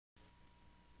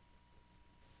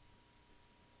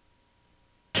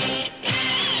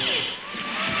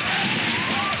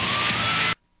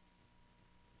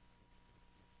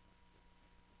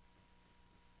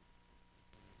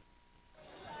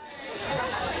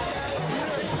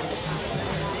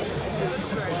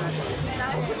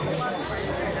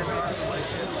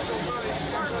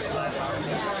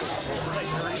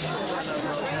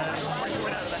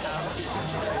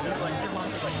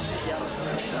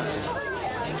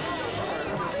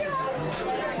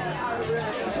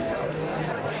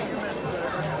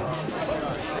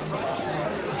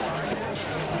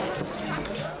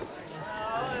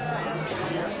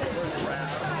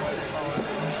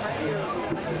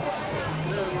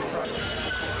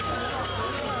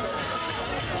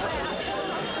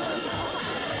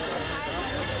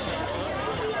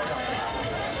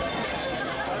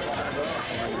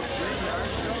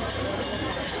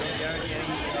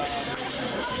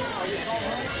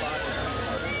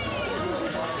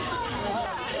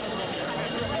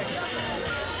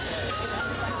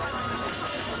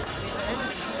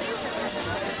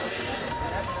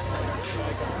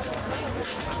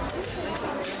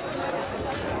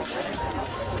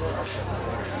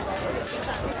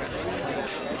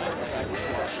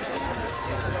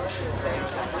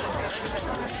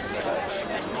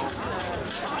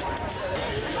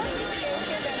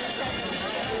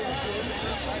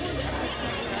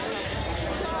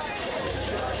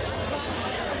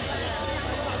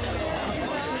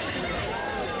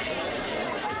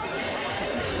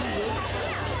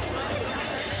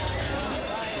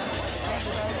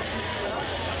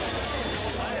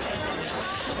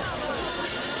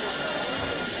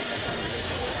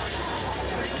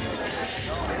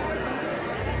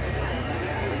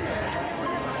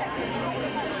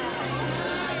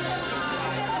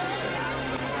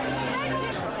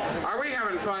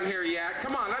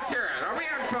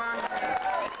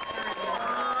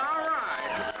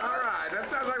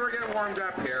warmed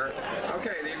up here.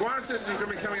 Okay, the Iguana Sisters is going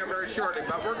to be coming up very shortly,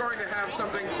 but we're going to have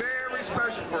something very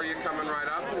special for you coming right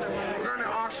up. We're going to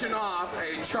auction off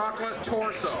a chocolate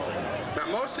torso. Now,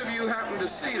 most of you happened to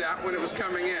see that when it was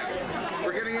coming in.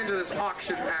 We're getting into this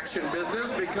auction action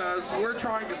business because we're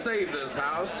trying to save this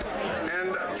house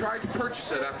and try to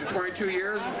purchase it after 22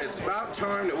 years. It's about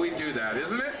time that we do that,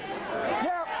 isn't it?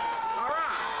 Yep.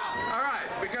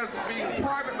 Because being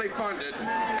privately funded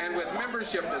and with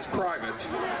membership that's private,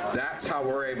 that's how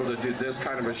we're able to do this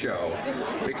kind of a show.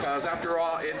 Because after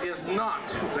all, it is not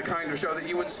the kind of show that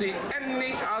you would see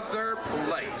any other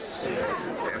place.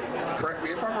 Correct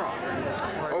me if I'm wrong.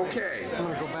 Okay,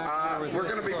 we're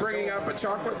going to be bringing up a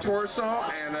chocolate torso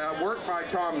and work by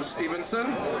Tom Stevenson.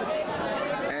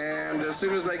 And as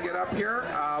soon as they get up here,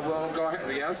 we'll go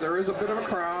ahead. Yes, there is a bit of a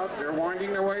crowd. They're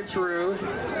winding their way through.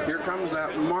 Here comes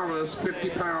that marvelous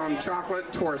 50-pound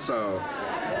chocolate torso,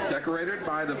 decorated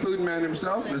by the food man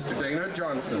himself, Mr. Dana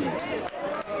Johnson.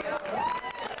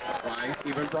 Why,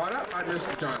 even brought up by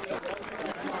Mr. Johnson.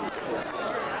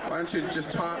 Why don't you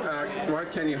just talk,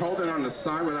 can you hold it on the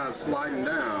side without sliding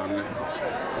down?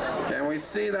 Can we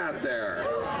see that there?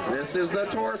 This is the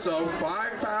torso,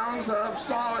 5 pounds of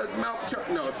solid milk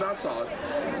chocolate. No, it's not solid,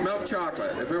 it's milk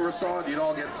chocolate. If it were solid, you'd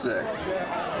all get sick.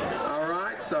 All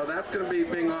right, so that's going to be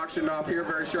being auctioned off here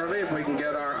very shortly. If we can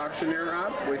get our auctioneer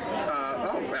up.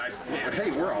 Oh, I see.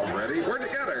 Hey, we're all ready. We're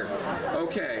together.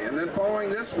 Okay, and then following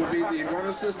this will be the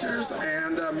Iguana Sisters,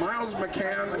 and Miles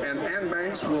McCann and Ann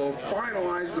Banks will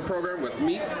finalize the program with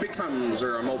Meat Becomes,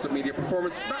 or a multimedia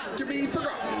performance not to be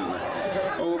forgotten.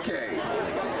 Okay,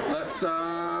 let's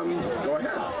go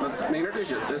ahead. Let's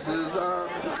introduce it. This is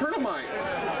Colonel Mike.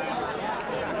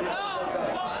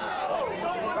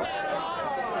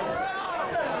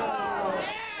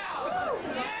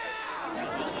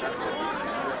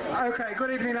 Okay, good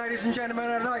evening ladies and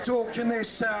gentlemen. I'd like to auction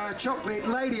this chocolate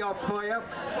lady off for you,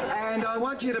 and I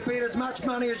want you to bid as much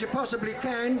money as you possibly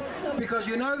can, because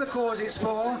you know the cause it's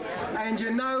for, and you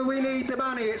know we need the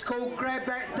money. It's called Grab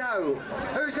That Dough.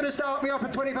 Who's going to start me off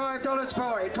at $25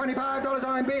 for it? $25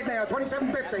 I'm bid now,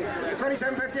 $27.50,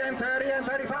 $27.50 and $30 and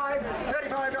 $35,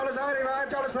 $35, $35,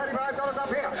 $35 up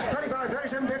here, $35,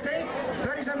 $37.50,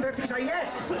 $37.50, say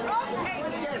yes!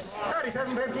 Yes,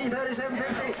 $37.50,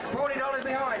 $37.50, $40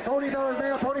 behind. $40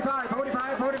 now, 45,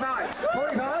 45, 45,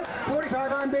 45,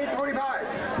 45, I'm bid 45.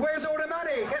 Where's all the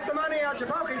money? Get the money out your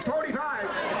pockets, 45.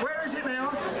 Where is it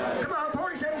now? Come on,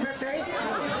 47.50.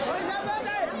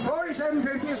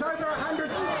 47.50, it's over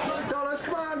 $100.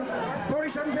 Come on,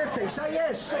 47.50, say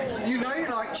yes. You know you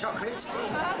like chocolate.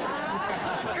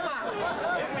 Come on.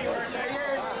 Say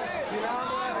yes.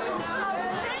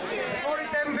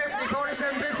 47.50,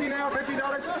 47.50 now, $50,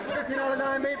 $50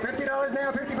 I'm bid, $50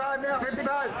 now, $55 now, $55.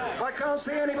 I can't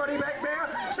see anybody back there.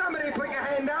 Somebody put your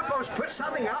hand up or put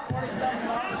something up. $59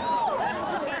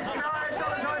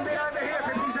 I'm bid over here,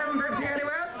 $57.50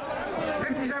 anywhere?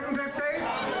 $57.50?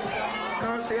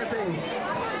 Can't see a thing.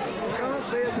 Can't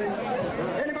see a thing.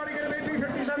 Anybody going to bid me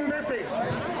 $57.50?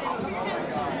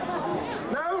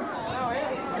 No?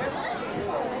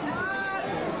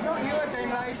 Not you again,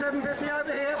 lady. $7.50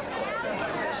 over here.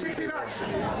 $60.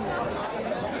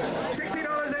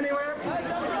 $60 anywhere?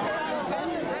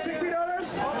 $60?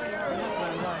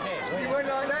 You wouldn't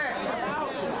like that.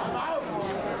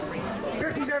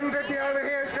 $57.50 over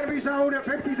here. It's going to be sold at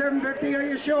 $57.50. Are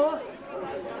you sure?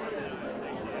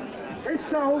 It's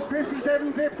sold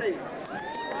 $57.50.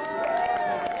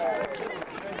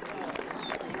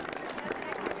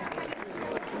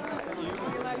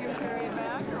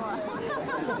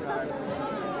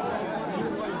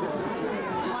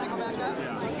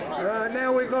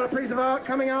 Now we've got a piece of art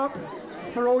coming up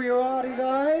for all you arty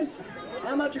guys.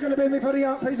 How much are you going to bid me putting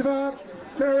up piece of art?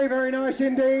 Very, very nice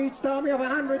indeed. Start me off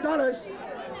 $100.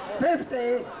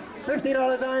 $50.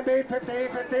 $50 I'm bid. 50,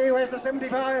 50. Where's the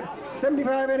 75?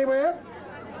 75 anywhere?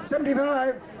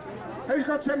 75. Who's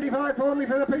got 75 for me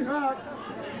for the piece of art?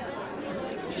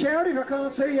 Shout if I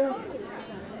can't see you.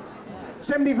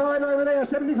 75 over there.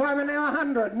 75 and now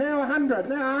 100. Now 100.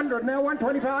 Now 100. Now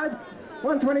 125.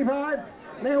 125.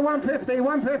 Now 150,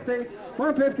 150,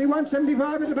 150,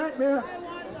 175 at the back there.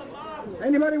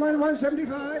 Anybody want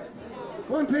 175?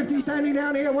 150 standing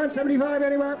down here, 175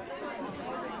 anywhere?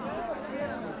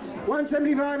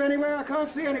 175 anywhere, I can't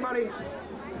see anybody.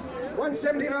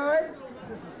 175?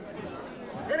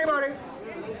 Anybody?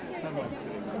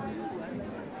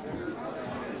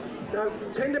 No,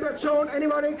 tender but short,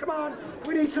 anybody? Come on,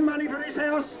 we need some money for this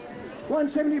house.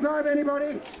 175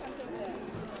 anybody?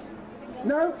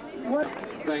 No? What?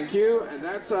 Thank you, and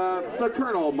that's the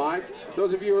Colonel, Mike.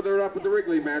 Those of you that are up at the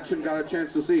Wrigley Mansion got a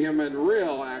chance to see him in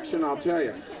real action, I'll tell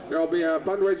you. There will be a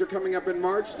fundraiser coming up in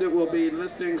March that will be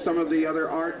listing some of the other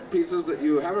art pieces that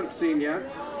you haven't seen yet.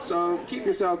 So keep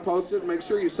yourself posted. Make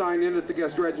sure you sign in at the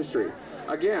guest registry.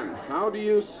 Again, how do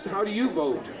you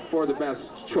vote for the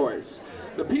best choice?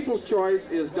 The People's Choice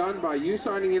is done by you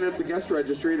signing in at the guest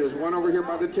registry. There's one over here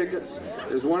by the tickets.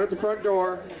 There's one at the front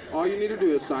door. All you need to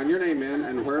do is sign your name in,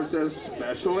 and where it says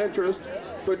special interest,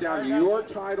 put down your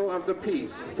title of the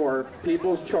piece for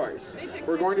People's Choice.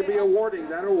 We're going to be awarding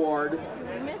that award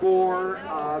for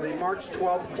the March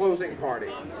 12th closing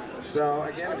party. So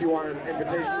again, if you want an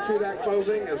invitation to that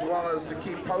closing, as well as to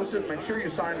keep posted, make sure you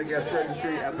sign the guest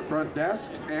registry at the front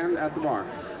desk and at the bar.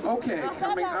 Okay,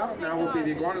 coming up now will be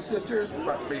the Iguana Sisters,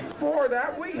 but before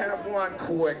that, we have one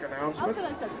quick announcement.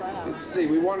 Let's see,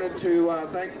 we wanted to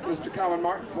thank Mr. Calvin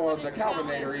Martin for the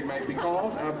Calvinator, he may be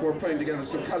called, for putting together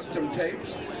some custom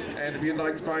tapes. And if you'd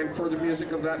like to find further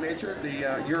music of that nature,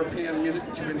 the European music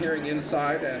that you've been hearing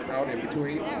inside and out in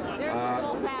between,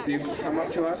 you can come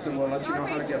up to us and we'll let you know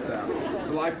how to get that.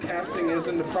 The live casting is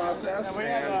in the process,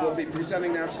 and we'll be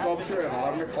presenting that sculpture at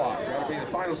 11 o'clock. That'll be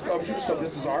the final sculpture, so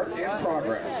this is art in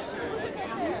progress.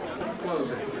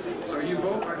 Closing. So you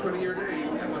vote by putting your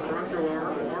name in the front door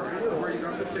or where you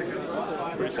got the tickets.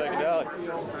 Pretty psychedelic.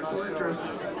 Special interest.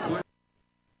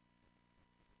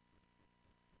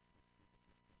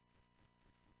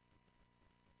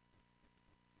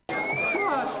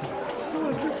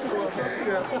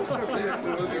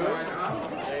 Moving right up,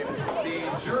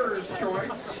 the juror's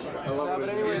choice But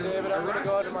anyway, is David, I'm going to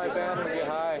go out to my band and get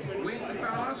high. Wheaton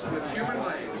fellas with human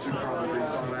legs. You probably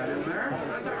saw that in there.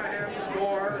 Let's have a hand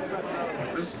for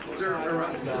Mr.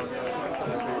 Erastus.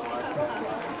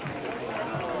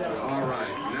 All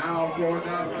right, now for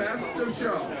the best of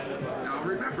show. Now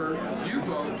remember, you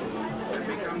vote and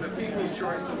become the People's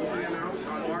Choice that will be announced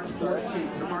on March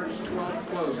 14th, the March 12th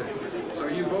closing. So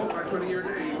you vote by putting your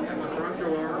name in the front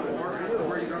door or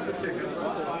where you got the tickets.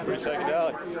 Pretty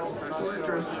psychedelic. Special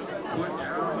interest. Put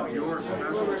down your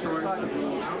special choice and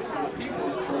we'll announce the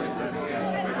People's Choice at the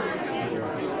end. Everyone gets a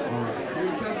choice. All right,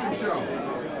 here's best of show.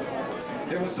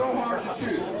 It was so hard to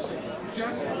choose.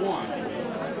 Just one.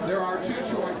 There are two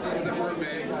choices that were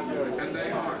made, and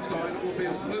they are. So it will be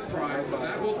a split prize, and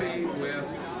that will be with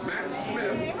Max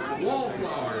Smith,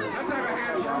 Wallflower. Let's have a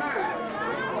hand for